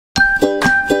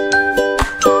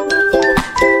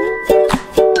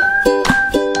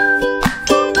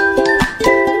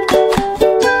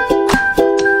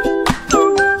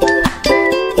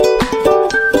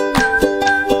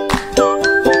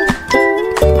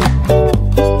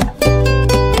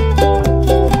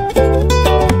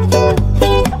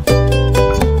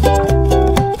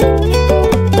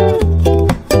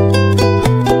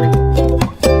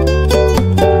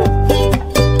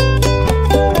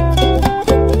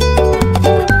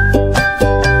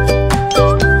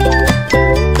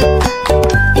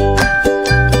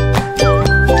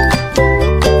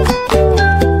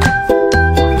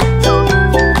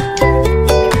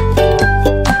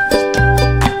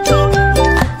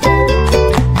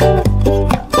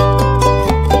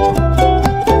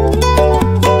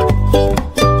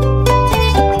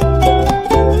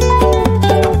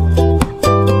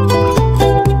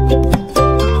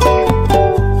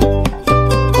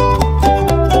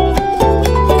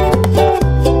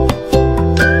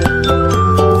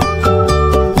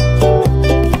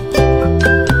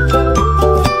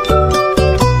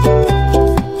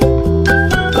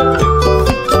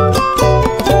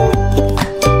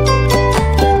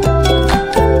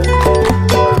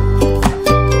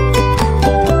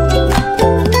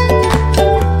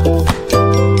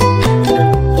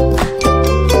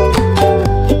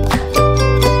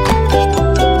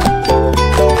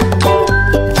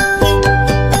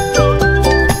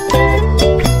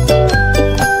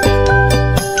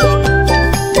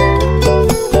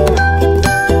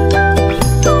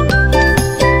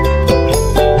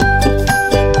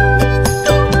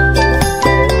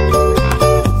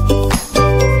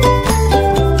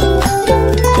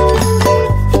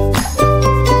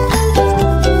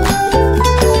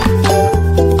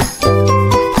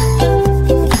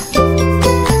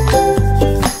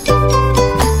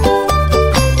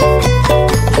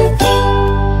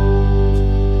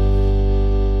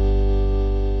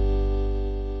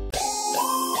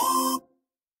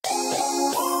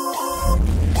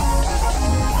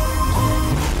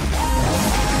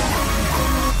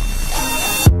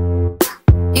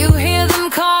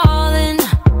calling,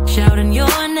 shouting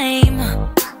your name.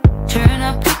 Turn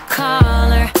up the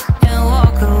collar and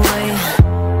walk away.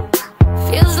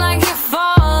 Feels like you're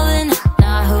falling,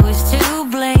 now who is to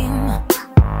blame?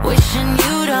 Wishing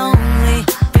you'd only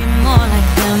be more like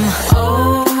them.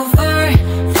 Over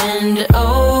and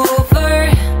over,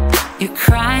 you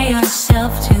cry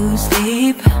yourself to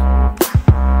sleep.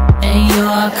 And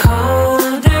you're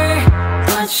colder,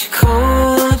 much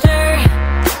colder.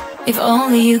 If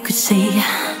only you could see.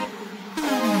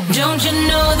 Don't you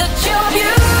know that you're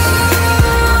beautiful,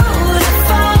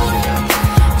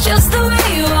 just the way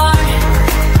you are,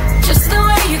 just the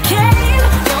way you came?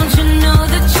 Don't you know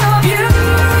that you're beautiful,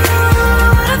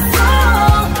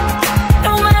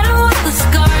 no matter what the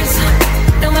scars,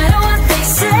 no matter what they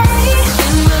say?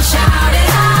 And we'll shout it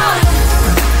out,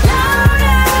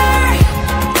 louder,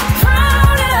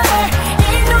 prouder.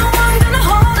 Ain't no one gonna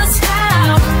hold us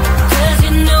down, 'cause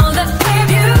you know that we're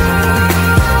beautiful,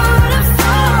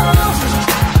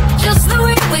 just the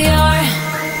way we are.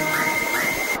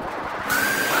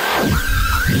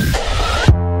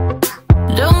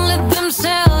 Don't let them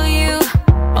sell you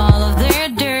all of their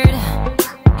dirt.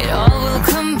 It all will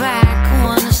come back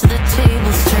once the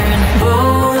tables turn.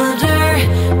 Bolder,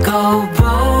 go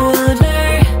bolder.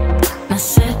 Now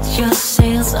set your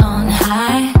sails on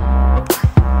high.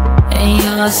 And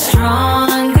you're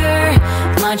stronger,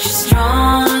 much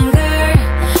stronger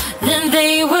than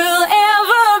they will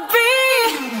ever be.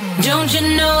 Don't you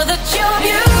know that you're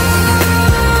beautiful,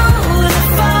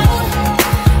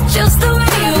 just the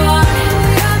way you are,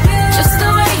 just the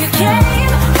way you came?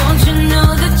 Don't you know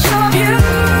that you're beautiful,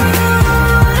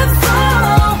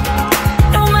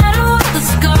 no matter what the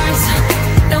scars,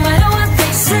 no matter what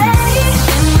they say?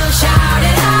 And we'll shout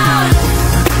it out,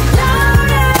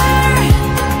 louder,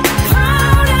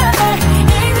 prouder.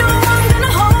 Ain't no one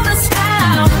gonna hold us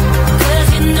down, 'cause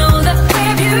you know that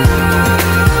we're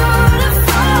beautiful,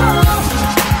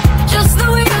 just the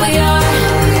way we are.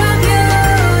 We're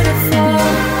beautiful.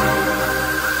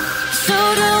 So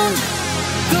don't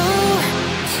go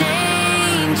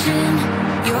changing.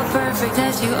 You're perfect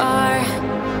as you are,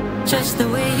 just the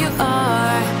way you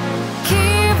are.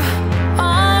 Keep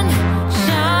on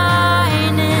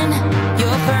shining.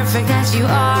 You're perfect as you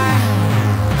are,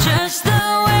 just the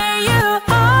way you